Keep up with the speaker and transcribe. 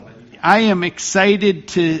I am excited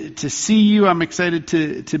to see you. I'm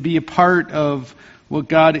excited to be a part of what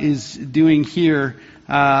God is doing here.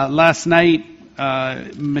 Last night,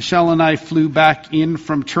 Michelle and I flew back in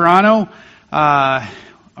from Toronto.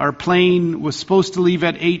 Our plane was supposed to leave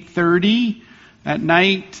at 8:30 at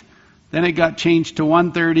night. Then it got changed to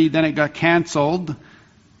 1:30. Then it got canceled.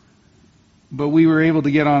 But we were able to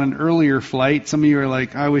get on an earlier flight. Some of you are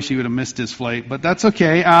like, I wish he would have missed his flight. But that's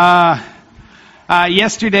okay.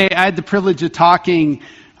 Yesterday, I had the privilege of talking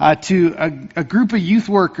to a group of youth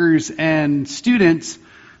workers and students.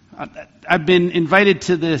 I've been invited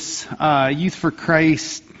to this Youth for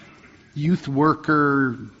Christ youth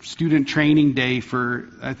worker student training day for,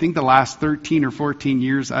 I think, the last 13 or 14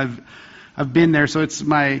 years I've been there. So it's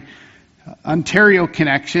my Ontario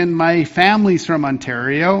connection. My family's from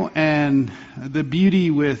Ontario, and the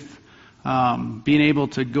beauty with being able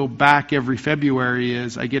to go back every February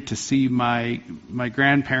is I get to see my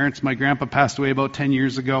grandparents. My grandpa passed away about 10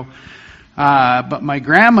 years ago, but my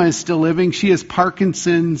grandma is still living. She has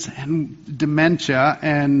Parkinson's and dementia,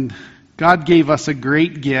 and God gave us a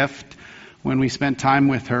great gift when we spent time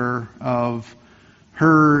with her, of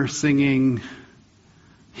her singing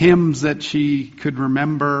hymns that she could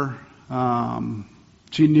remember.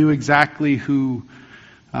 She knew exactly who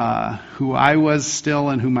I was still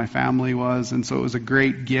and who my family was, and so it was a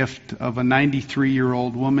great gift of a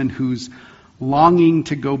 93-year-old woman who's longing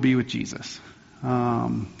to go be with Jesus.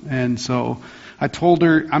 And so I told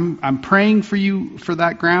her, I'm praying for you for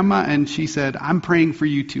that, Grandma, and she said, I'm praying for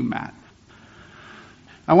you too, Matt.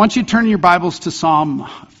 I want you to turn your Bibles to Psalm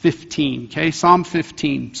 15, okay? Psalm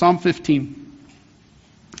 15. Psalm 15.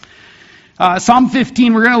 Psalm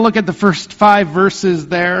 15, we're going to look at the first 5 verses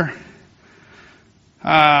there.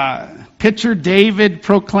 Picture David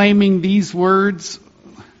proclaiming these words.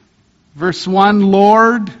 Verse 1,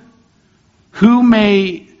 Lord, who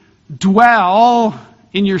may dwell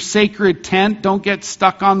in your sacred tent? Don't get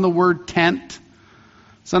stuck on the word tent.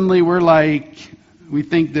 Suddenly we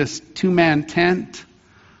think this 2-man tent.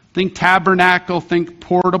 Think tabernacle, think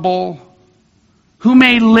portable. Who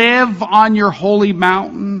may live on your holy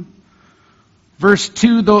mountain? Verse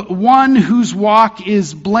 2, the one whose walk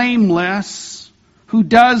is blameless, who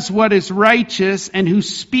does what is righteous, and who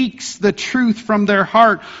speaks the truth from their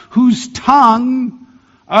heart, whose tongue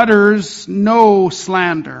utters no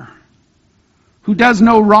slander, who does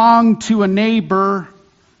no wrong to a neighbor,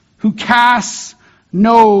 who casts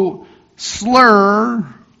no slur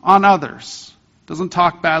on others. Doesn't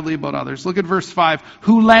talk badly about others. Look at verse 5.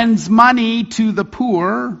 Who lends money to the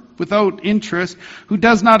poor without interest, who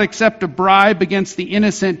does not accept a bribe against the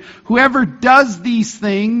innocent. Whoever does these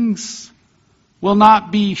things will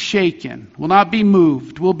not be shaken, will not be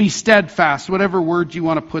moved, will be steadfast, whatever word you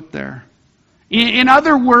want to put there. In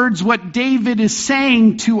other words, what David is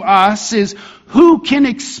saying to us is, who can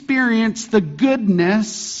experience the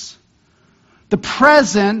goodness, the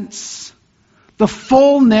presence, the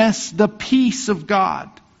fullness, the peace of God?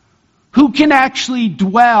 Who can actually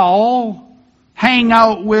dwell, hang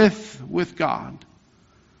out with God?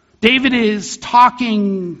 David is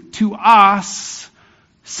talking to us,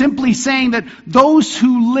 simply saying that those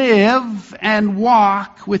who live and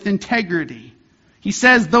walk with integrity. He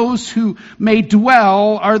says those who may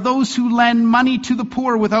dwell are those who lend money to the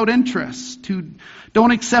poor without interest, who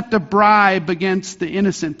don't accept a bribe against the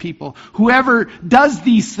innocent people. Whoever does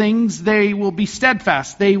these things, they will be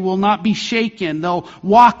steadfast. They will not be shaken. They'll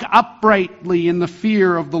walk uprightly in the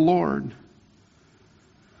fear of the Lord.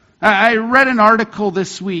 I read an article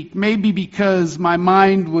this week, maybe because my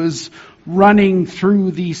mind was running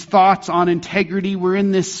through these thoughts on integrity. We're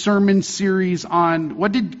in this sermon series on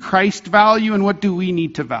what did Christ value and what do we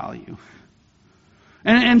need to value.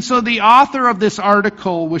 And so the author of this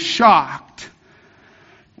article was shocked.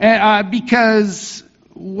 Because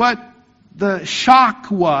what the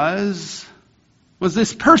shock was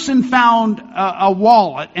this person found a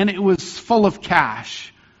wallet and it was full of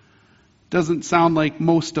cash. Doesn't sound like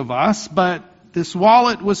most of us, but this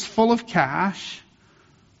wallet was full of cash.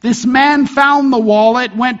 This man found the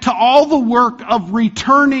wallet, went to all the work of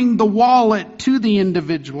returning the wallet to the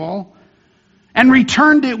individual, and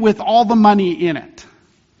returned it with all the money in it.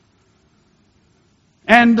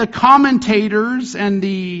 And the commentators and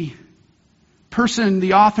the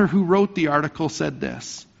author who wrote the article said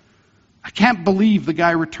this: I can't believe the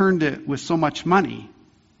guy returned it with so much money.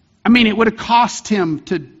 I mean, it would have cost him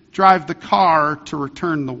to drive the car to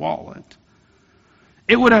return the wallet.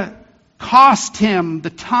 It would have cost him the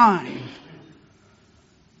time.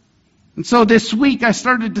 And so this week I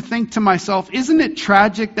started to think to myself, isn't it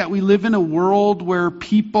tragic that we live in a world where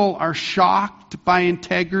people are shocked by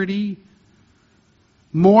integrity?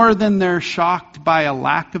 more than they're shocked by a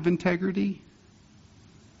lack of integrity?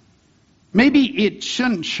 Maybe it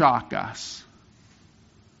shouldn't shock us.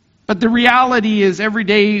 But the reality is every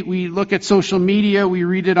day we look at social media, we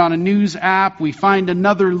read it on a news app, we find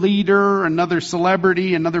another leader, another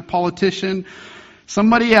celebrity, another politician,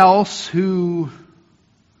 somebody else who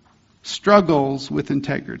struggles with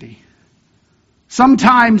integrity.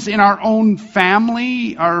 Sometimes in our own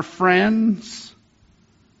family, our friends,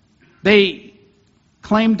 they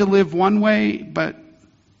claim to live one way, but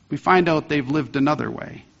we find out they've lived another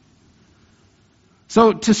way.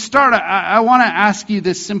 So to start, I want to ask you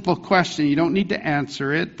this simple question. You don't need to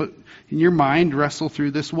answer it, but in your mind, wrestle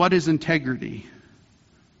through this. What is integrity?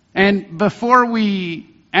 And before we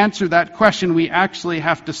answer that question, we actually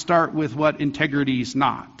have to start with what integrity is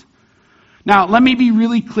not. Now, let me be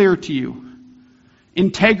really clear to you.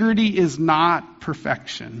 Integrity is not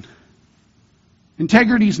perfection.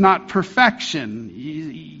 Integrity is not perfection.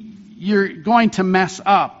 You're going to mess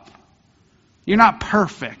up. You're not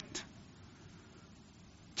perfect.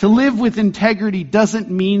 To live with integrity doesn't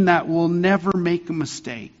mean that we'll never make a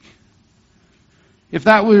mistake. If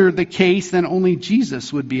that were the case, then only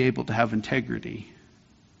Jesus would be able to have integrity.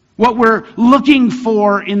 What we're looking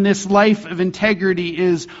for in this life of integrity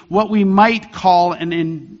is what we might call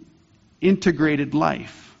an integrated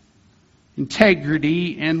life.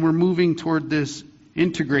 Integrity, and we're moving toward this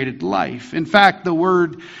integrated life. In fact, the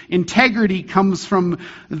word integrity comes from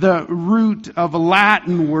the root of a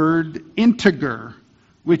Latin word, integer,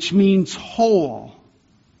 which means whole,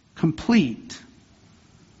 complete.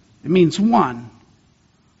 It means one.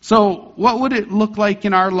 So what would it look like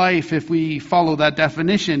in our life if we follow that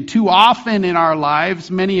definition? Too often in our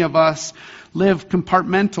lives, many of us live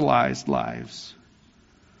compartmentalized lives.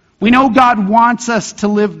 We know God wants us to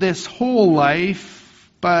live this whole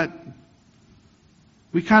life, but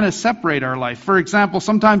we kind of separate our life. For example,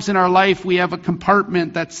 sometimes in our life we have a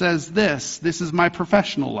compartment that says this is my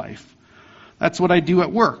professional life. That's what I do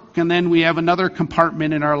at work. And then we have another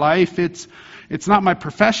compartment in our life. It's not my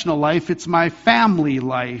professional life, it's my family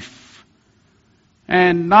life.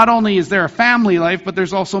 And not only is there a family life, but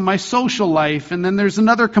there's also my social life. And then there's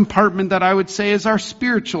another compartment that I would say is our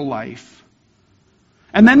spiritual life.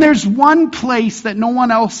 And then there's one place that no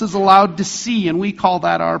one else is allowed to see, and we call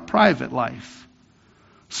that our private life.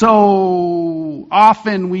 So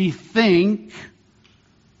often we think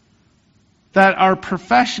that our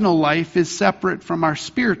professional life is separate from our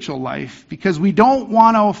spiritual life because we don't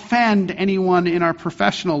want to offend anyone in our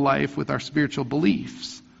professional life with our spiritual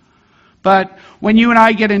beliefs. But when you and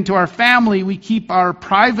I get into our family, we keep our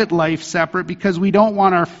private life separate because we don't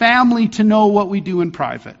want our family to know what we do in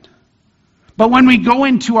private. But when we go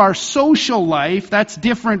into our social life, that's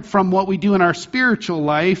different from what we do in our spiritual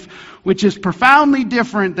life, which is profoundly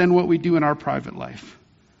different than what we do in our private life.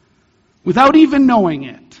 Without even knowing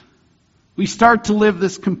it, we start to live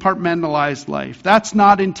this compartmentalized life. That's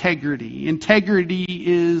not integrity. Integrity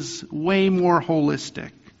is way more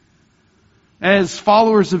holistic. As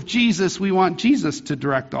followers of Jesus, we want Jesus to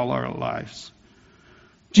direct all our lives.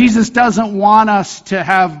 Jesus doesn't want us to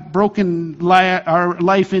have our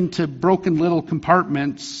life into broken little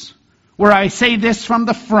compartments where I say this from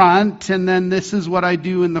the front and then this is what I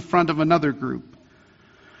do in the front of another group.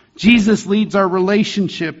 Jesus leads our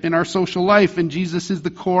relationship in our social life, and Jesus is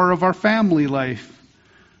the core of our family life.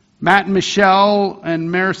 Matt and Michelle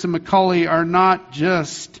and Maris and Macaulay are not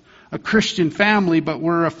just a Christian family, but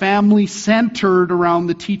we're a family centered around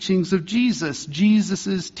the teachings of Jesus.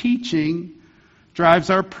 Jesus' teaching drives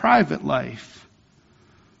our private life.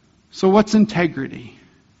 So what's integrity?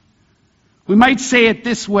 We might say it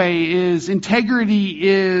this way, integrity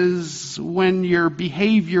is when your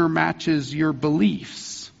behavior matches your beliefs.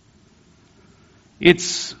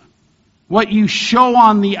 It's what you show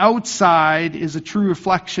on the outside is a true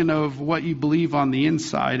reflection of what you believe on the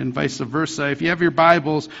inside, and vice versa. If you have your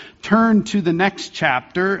Bibles, turn to the next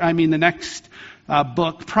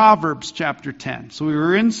book, Proverbs chapter 10. So we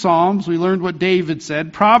were in Psalms, we learned what David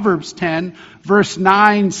said. Proverbs 10, verse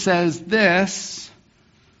 9 says this,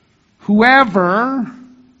 Whoever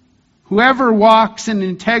walks in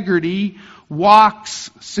integrity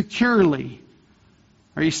walks securely.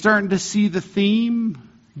 Are you starting to see the theme?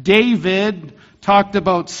 David talked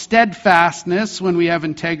about steadfastness when we have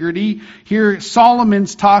integrity. Here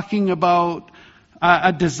Solomon's talking about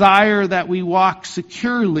a desire that we walk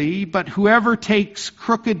securely, but whoever takes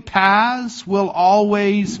crooked paths will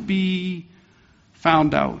always be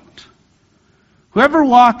found out. Whoever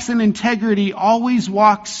walks in integrity always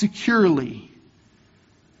walks securely.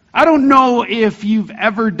 I don't know if you've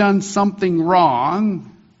ever done something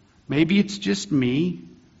wrong. Maybe it's just me.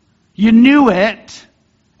 You knew it,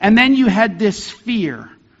 And then you had this fear.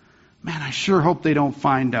 Man, I sure hope they don't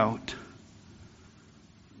find out.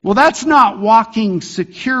 Well, that's not walking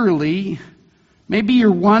securely. Maybe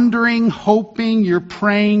you're wondering, hoping, you're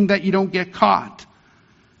praying that you don't get caught.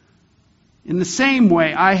 In the same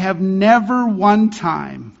way, I have never one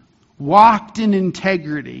time walked in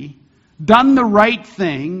integrity, done the right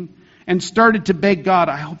thing, and started to beg God,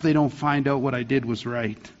 I hope they don't find out what I did was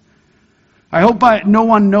right. I hope no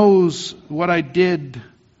one knows what I did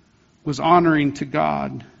was honoring to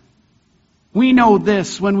God. We know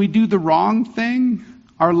this, when we do the wrong thing,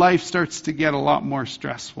 our life starts to get a lot more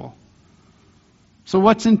stressful. So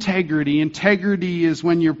what's integrity? Integrity is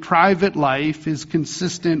when your private life is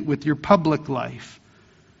consistent with your public life.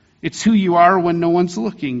 It's who you are when no one's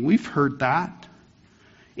looking. We've heard that.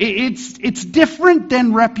 It's different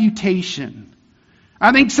than reputation.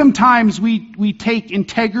 I think sometimes we take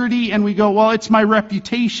integrity and we go, well, it's my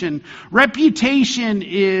reputation. Reputation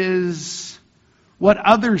is what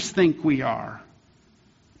others think we are.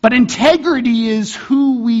 But integrity is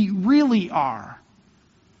who we really are.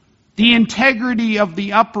 The integrity of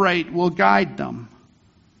the upright will guide them.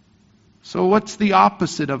 So what's the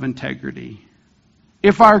opposite of integrity?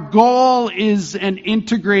 If our goal is an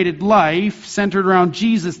integrated life centered around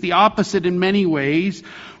Jesus, the opposite in many ways,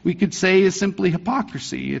 we could say, is simply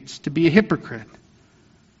hypocrisy. It's to be a hypocrite.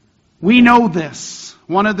 We know this.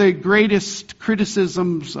 One of the greatest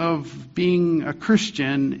criticisms of being a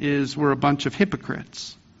Christian is we're a bunch of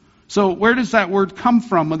hypocrites. So where does that word come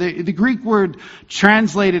from? Well, the Greek word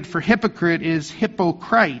translated for hypocrite is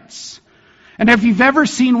hypocrites. And if you've ever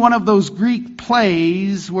seen one of those Greek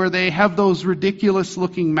plays where they have those ridiculous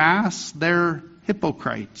looking masks, they're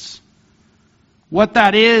hypocrites. What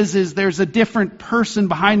that is there's a different person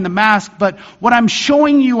behind the mask, but what I'm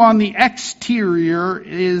showing you on the exterior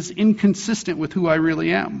is inconsistent with who I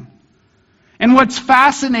really am. And what's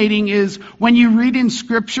fascinating is when you read in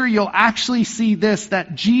Scripture, you'll actually see this,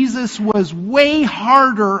 that Jesus was way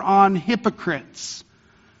harder on hypocrites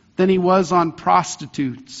than he was on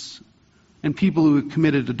prostitutes and people who had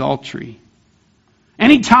committed adultery.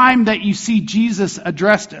 Anytime that you see Jesus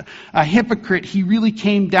addressed a hypocrite, he really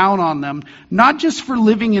came down on them, not just for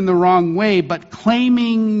living in the wrong way, but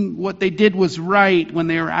claiming what they did was right when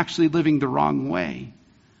they were actually living the wrong way.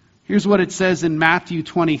 Here's what it says in Matthew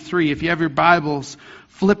 23. If you have your Bibles,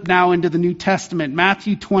 flip now into the New Testament.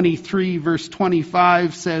 Matthew 23, verse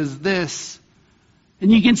 25 says this.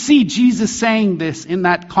 And you can see Jesus saying this in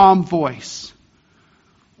that calm voice.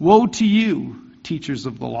 Woe to you, teachers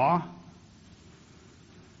of the law,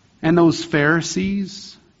 and those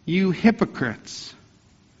Pharisees, you hypocrites.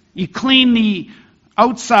 You clean the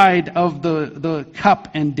outside of the cup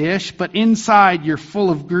and dish, but inside you're full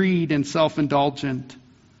of greed and self-indulgent.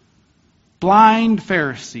 Blind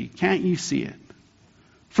Pharisee, can't you see it?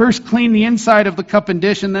 First clean the inside of the cup and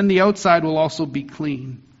dish, and then the outside will also be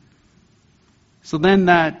clean. So then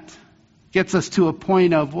that gets us to a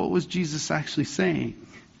point of what was Jesus actually saying?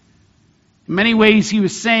 In many ways, he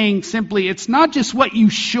was saying simply, it's not just what you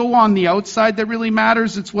show on the outside that really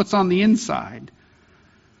matters, it's what's on the inside.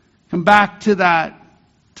 Come back to that.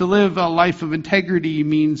 To live a life of integrity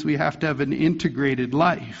means we have to have an integrated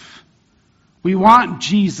life. We want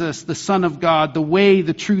Jesus, the Son of God, the way,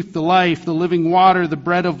 the truth, the life, the living water, the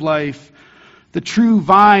bread of life, the true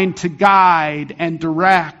vine to guide and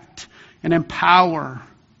direct and empower.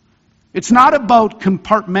 It's not about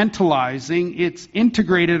compartmentalizing, it's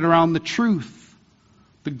integrated around the truth,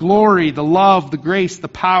 the glory, the love, the grace, the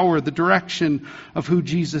power, the direction of who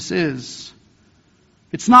Jesus is.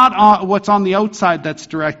 It's not what's on the outside that's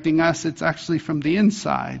directing us, it's actually from the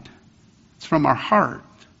inside. It's from our heart.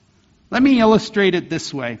 Let me illustrate it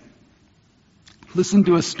this way. Listen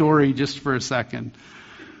to a story just for a second.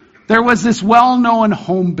 There was this well-known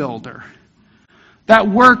home builder that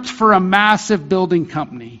worked for a massive building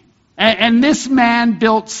company. And this man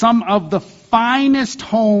built some of the finest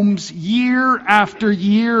homes year after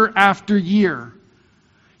year after year.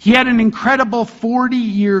 He had an incredible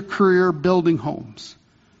 40-year career building homes.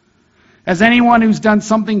 As anyone who's done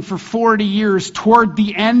something for 40 years, toward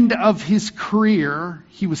the end of his career,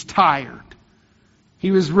 he was tired. He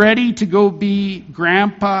was ready to go be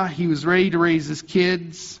grandpa. He was ready to raise his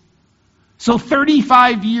kids. So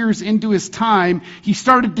 35 years into his time, he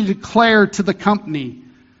started to declare to the company,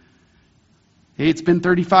 hey, it's been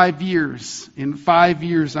 35 years. In 5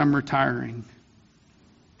 years, I'm retiring.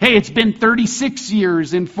 Hey, it's been 36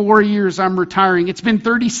 years. In 4 years, I'm retiring. It's been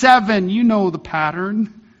 37. You know the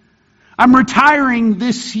pattern. I'm retiring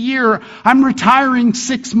this year. I'm retiring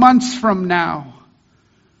 6 months from now.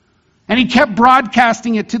 And he kept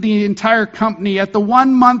broadcasting it to the entire company. At the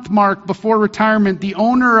 1 month mark before retirement, the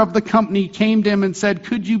owner of the company came to him and said,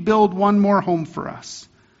 "Could you build one more home for us?"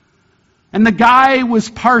 And the guy was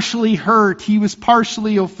partially hurt. He was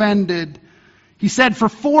partially offended. He said, "For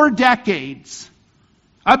 4 decades,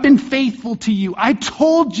 I've been faithful to you. I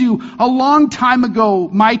told you a long time ago,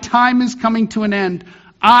 my time is coming to an end.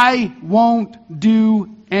 I won't do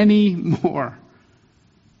any more."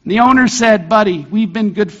 And the owner said, "Buddy, we've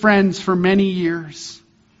been good friends for many years.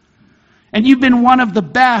 And you've been one of the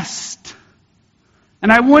best.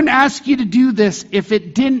 And I wouldn't ask you to do this if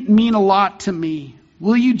it didn't mean a lot to me.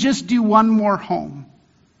 Will you just do one more home?"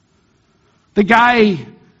 The guy,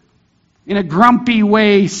 in a grumpy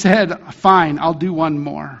way, said, "Fine, I'll do one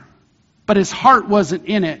more." But his heart wasn't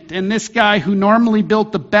in it. And this guy, who normally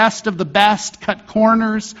built the best of the best, cut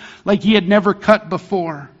corners like he had never cut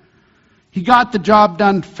before. He got the job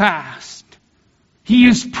done fast. He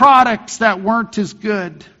used products that weren't as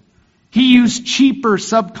good. He used cheaper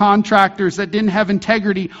subcontractors that didn't have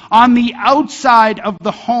integrity. On the outside of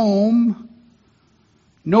the home,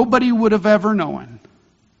 nobody would have ever known.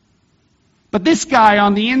 But this guy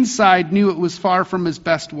on the inside knew it was far from his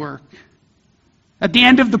best work. At the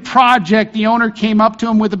end of the project, the owner came up to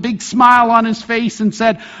him with a big smile on his face and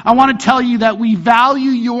said, "I want to tell you that we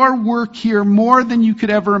value your work here more than you could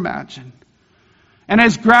ever imagine. And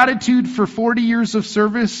as gratitude for 40 years of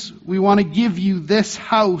service, we want to give you this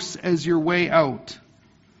house as your way out.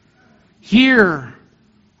 Here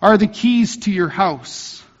are the keys to your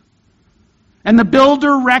house." And the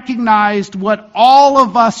builder recognized what all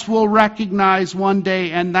of us will recognize one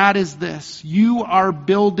day, and that is this: you are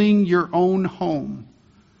building your own home.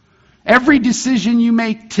 Every decision you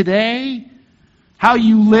make today, how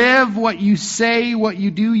you live, what you say, what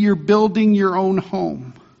you do, you're building your own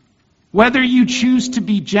home. Whether you choose to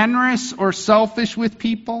be generous or selfish with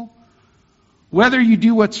people, whether you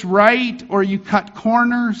do what's right or you cut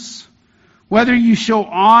corners, whether you show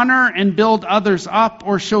honor and build others up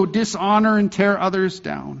or show dishonor and tear others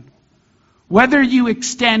down, whether you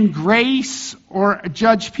extend grace or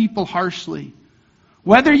judge people harshly,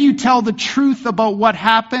 whether you tell the truth about what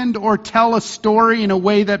happened or tell a story in a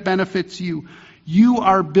way that benefits you, you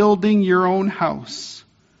are building your own house.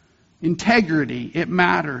 Integrity, it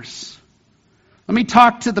matters. Let me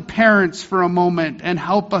talk to the parents for a moment and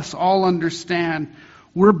help us all understand.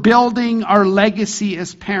 We're building our legacy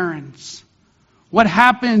as parents. What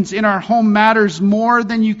happens in our home matters more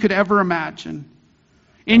than you could ever imagine.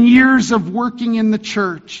 In years of working in the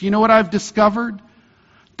church, you know what I've discovered?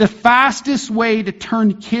 The fastest way to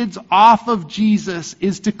turn kids off of Jesus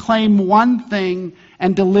is to claim one thing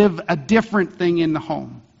and to live a different thing in the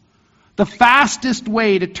home. The fastest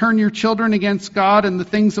way to turn your children against God and the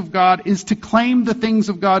things of God is to claim the things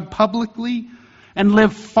of God publicly and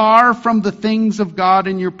live far from the things of God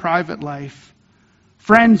in your private life.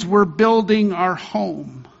 Friends, we're building our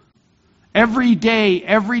home. Every day,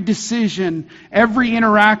 every decision, every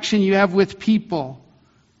interaction you have with people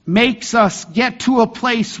makes us get to a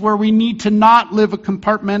place where we need to not live a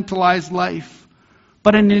compartmentalized life,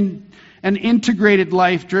 but an integrated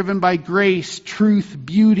life driven by grace, truth,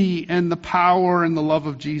 beauty, and the power and the love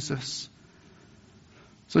of Jesus.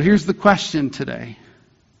 So here's the question today.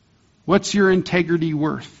 What's your integrity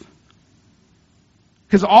worth?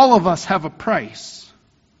 Because all of us have a price.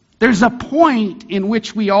 There's a point in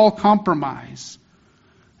which we all compromise.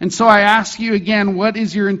 And so I ask you again, what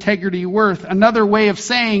is your integrity worth? Another way of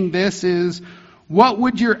saying this is, what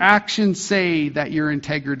would your actions say that your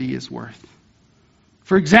integrity is worth?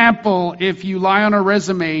 For example, if you lie on a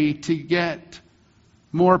resume to get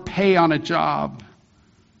more pay on a job,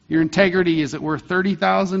 your integrity, is it worth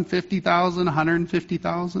 $30,000, $50,000,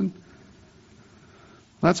 $150,000?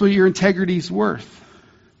 That's what your integrity is worth.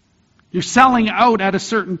 You're selling out at a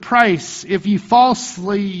certain price. If you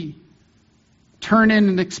falsely turn in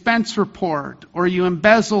an expense report or you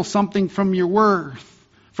embezzle something from your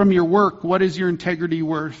work, what is your integrity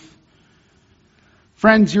worth?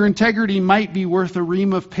 Friends, your integrity might be worth a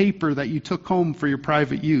ream of paper that you took home for your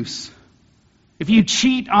private use. If you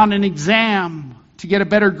cheat on an exam to get a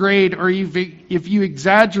better grade, or if you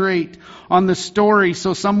exaggerate on the story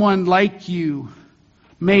so someone may like you,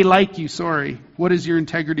 what is your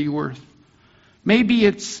integrity worth? Maybe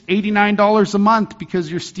it's $89 a month because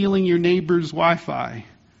you're stealing your neighbor's Wi-Fi.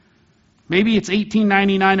 Maybe it's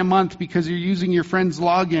 $18.99 a month because you're using your friend's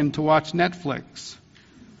login to watch Netflix.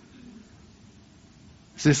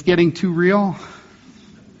 Is this getting too real?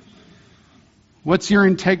 What's your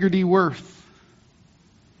integrity worth?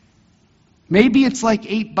 Maybe it's like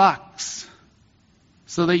 $8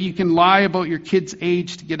 so that you can lie about your kid's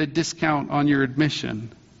age to get a discount on your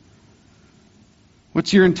admission.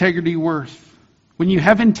 What's your integrity worth? When you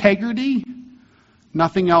have integrity,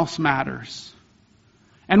 nothing else matters.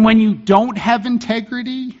 And when you don't have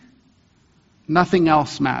integrity, nothing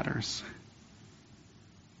else matters.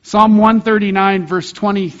 Psalm 139, verse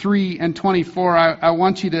 23 and 24, I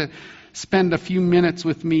want you to spend a few minutes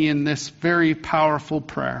with me in this very powerful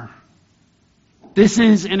prayer. This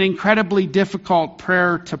is an incredibly difficult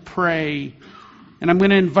prayer to pray, and I'm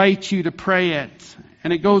going to invite you to pray it.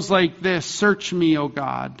 And it goes like this: search me, O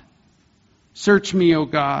God. Search me, O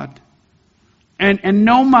God. And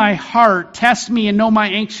know my heart. Test me and know my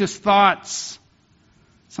anxious thoughts.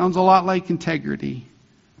 Sounds a lot like integrity.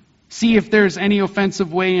 See if there's any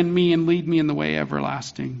offensive way in me and lead me in the way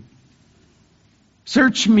everlasting.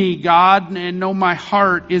 Search me, God, and know my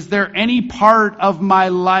heart. Is there any part of my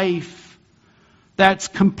life that's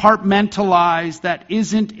compartmentalized, that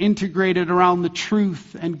isn't integrated around the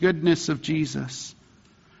truth and goodness of Jesus?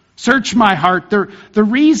 Search my heart. The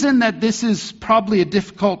reason that this is probably a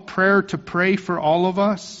difficult prayer to pray for all of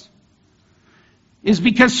us is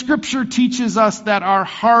because Scripture teaches us that our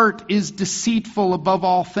heart is deceitful above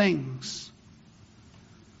all things.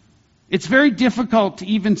 It's very difficult to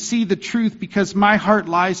even see the truth because my heart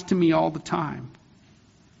lies to me all the time.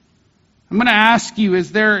 I'm going to ask you,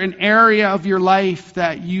 is there an area of your life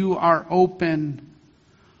that you are open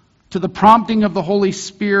to the prompting of the Holy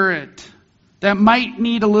Spirit that might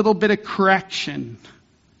need a little bit of correction?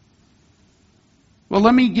 Well,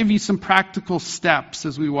 let me give you some practical steps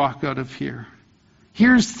as we walk out of here.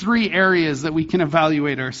 Here's 3 areas that we can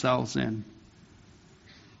evaluate ourselves in.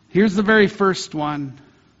 Here's the very first one.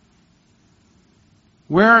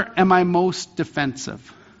 Where am I most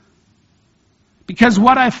defensive? Because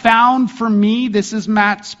what I found for me, this is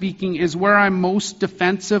Matt speaking, is where I'm most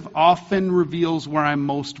defensive often reveals where I'm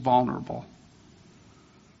most vulnerable.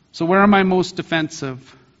 So where am I most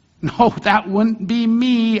defensive? No, that wouldn't be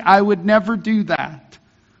me. I would never do that.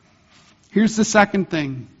 Here's the second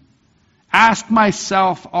thing. Ask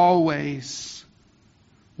myself always,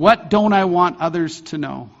 what don't I want others to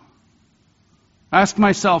know? Ask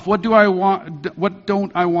myself, what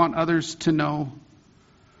don't I want others to know?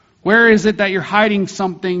 Where is it that you're hiding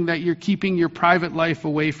something, that you're keeping your private life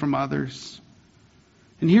away from others?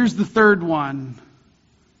 And here's the third one.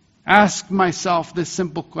 Ask myself this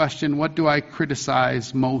simple question: what do I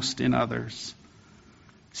criticize most in others?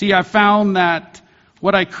 See, I found that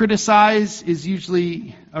what I criticize is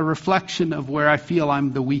usually a reflection of where I feel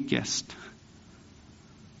I'm the weakest.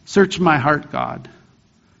 Search my heart, God.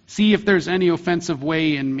 See if there's any offensive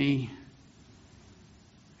way in me.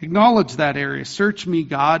 Acknowledge that area. Search me,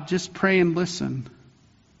 God. Just pray and listen.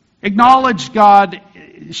 Acknowledge, God.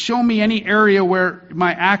 Show me any area where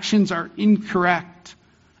my actions are incorrect,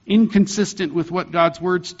 inconsistent with what God's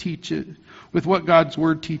words teach, with what God's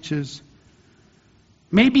word teaches.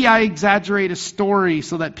 Maybe I exaggerate a story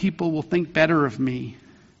so that people will think better of me.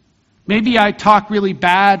 Maybe I talk really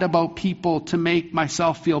bad about people to make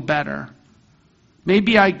myself feel better.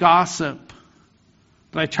 Maybe I gossip,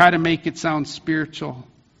 but I try to make it sound spiritual.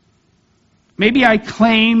 Maybe I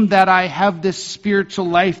claim that I have this spiritual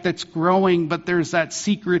life that's growing, but there's that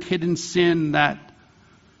secret hidden sin that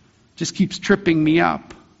just keeps tripping me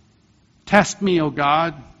up. Test me, O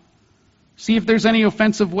God. See if there's any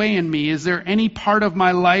offensive way in me. Is there any part of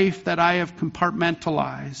my life that I have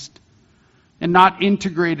compartmentalized and not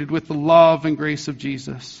integrated with the love and grace of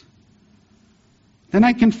Jesus? Then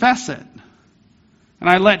I confess it. And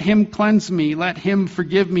I let Him cleanse me. Let Him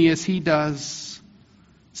forgive me as He does.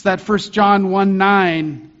 It's that 1 John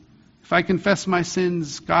 1:9. If I confess my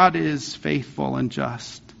sins, God is faithful and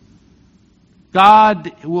just.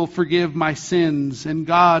 God will forgive my sins, and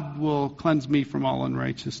God will cleanse me from all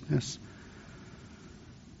unrighteousness.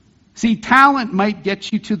 See, talent might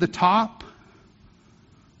get you to the top,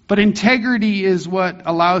 but integrity is what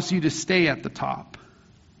allows you to stay at the top.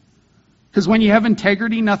 Because when you have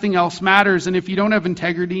integrity, nothing else matters. And if you don't have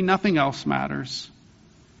integrity, nothing else matters.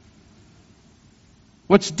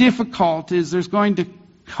 What's difficult is there's going to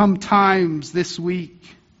come times this week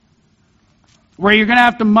where you're going to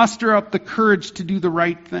have to muster up the courage to do the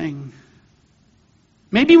right thing.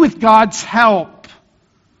 Maybe with God's help,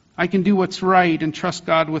 I can do what's right and trust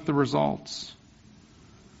God with the results.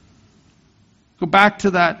 Go back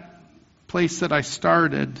to that place that I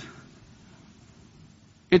started.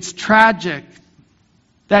 It's tragic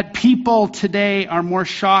that people today are more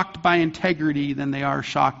shocked by integrity than they are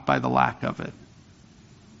shocked by the lack of it.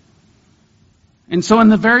 And so in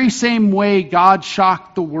the very same way God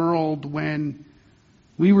shocked the world when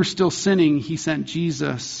we were still sinning, He sent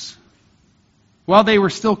Jesus. While they were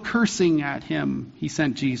still cursing at Him, He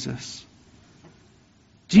sent Jesus.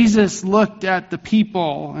 Jesus looked at the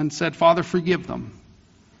people and said, Father, forgive them.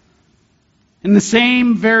 In the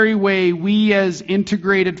same very way, we as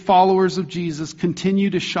integrated followers of Jesus continue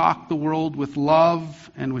to shock the world with love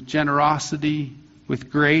and with generosity, with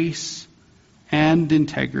grace and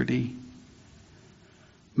integrity.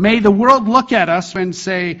 May the world look at us and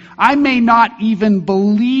say, I may not even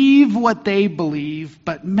believe what they believe,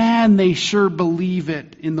 but man, they sure believe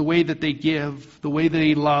it in the way that they give, the way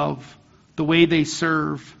they love, the way they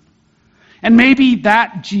serve. And maybe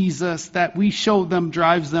that Jesus that we show them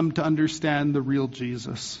drives them to understand the real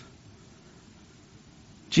Jesus.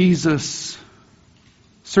 Jesus,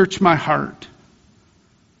 search my heart.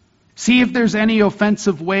 See if there's any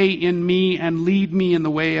offensive way in me and lead me in the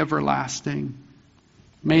way everlasting.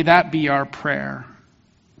 May that be our prayer.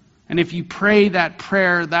 And if you pray that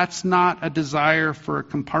prayer, that's not a desire for a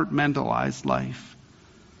compartmentalized life,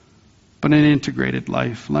 but an integrated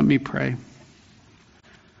life. Let me pray.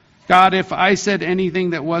 God, if I said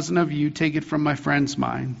anything that wasn't of you, take it from my friends'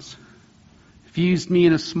 minds. If you used me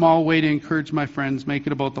in a small way to encourage my friends, make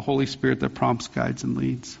it about the Holy Spirit that prompts, guides, and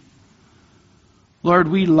leads. Lord,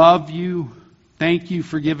 we love you. Thank you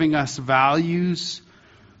for giving us values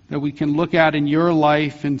that we can look at in your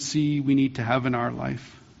life and see we need to have in our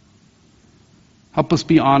life. Help us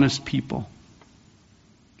be honest people.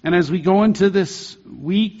 And as we go into this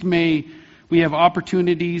week, may we have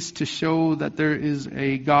opportunities to show that there is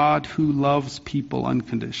a God who loves people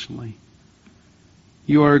unconditionally.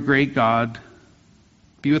 You are a great God.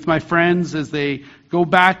 Be with my friends as they go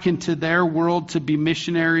back into their world to be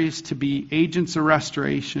missionaries, to be agents of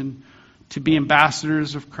restoration, to be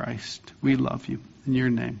ambassadors of Christ. We love you. In your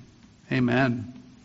name, amen.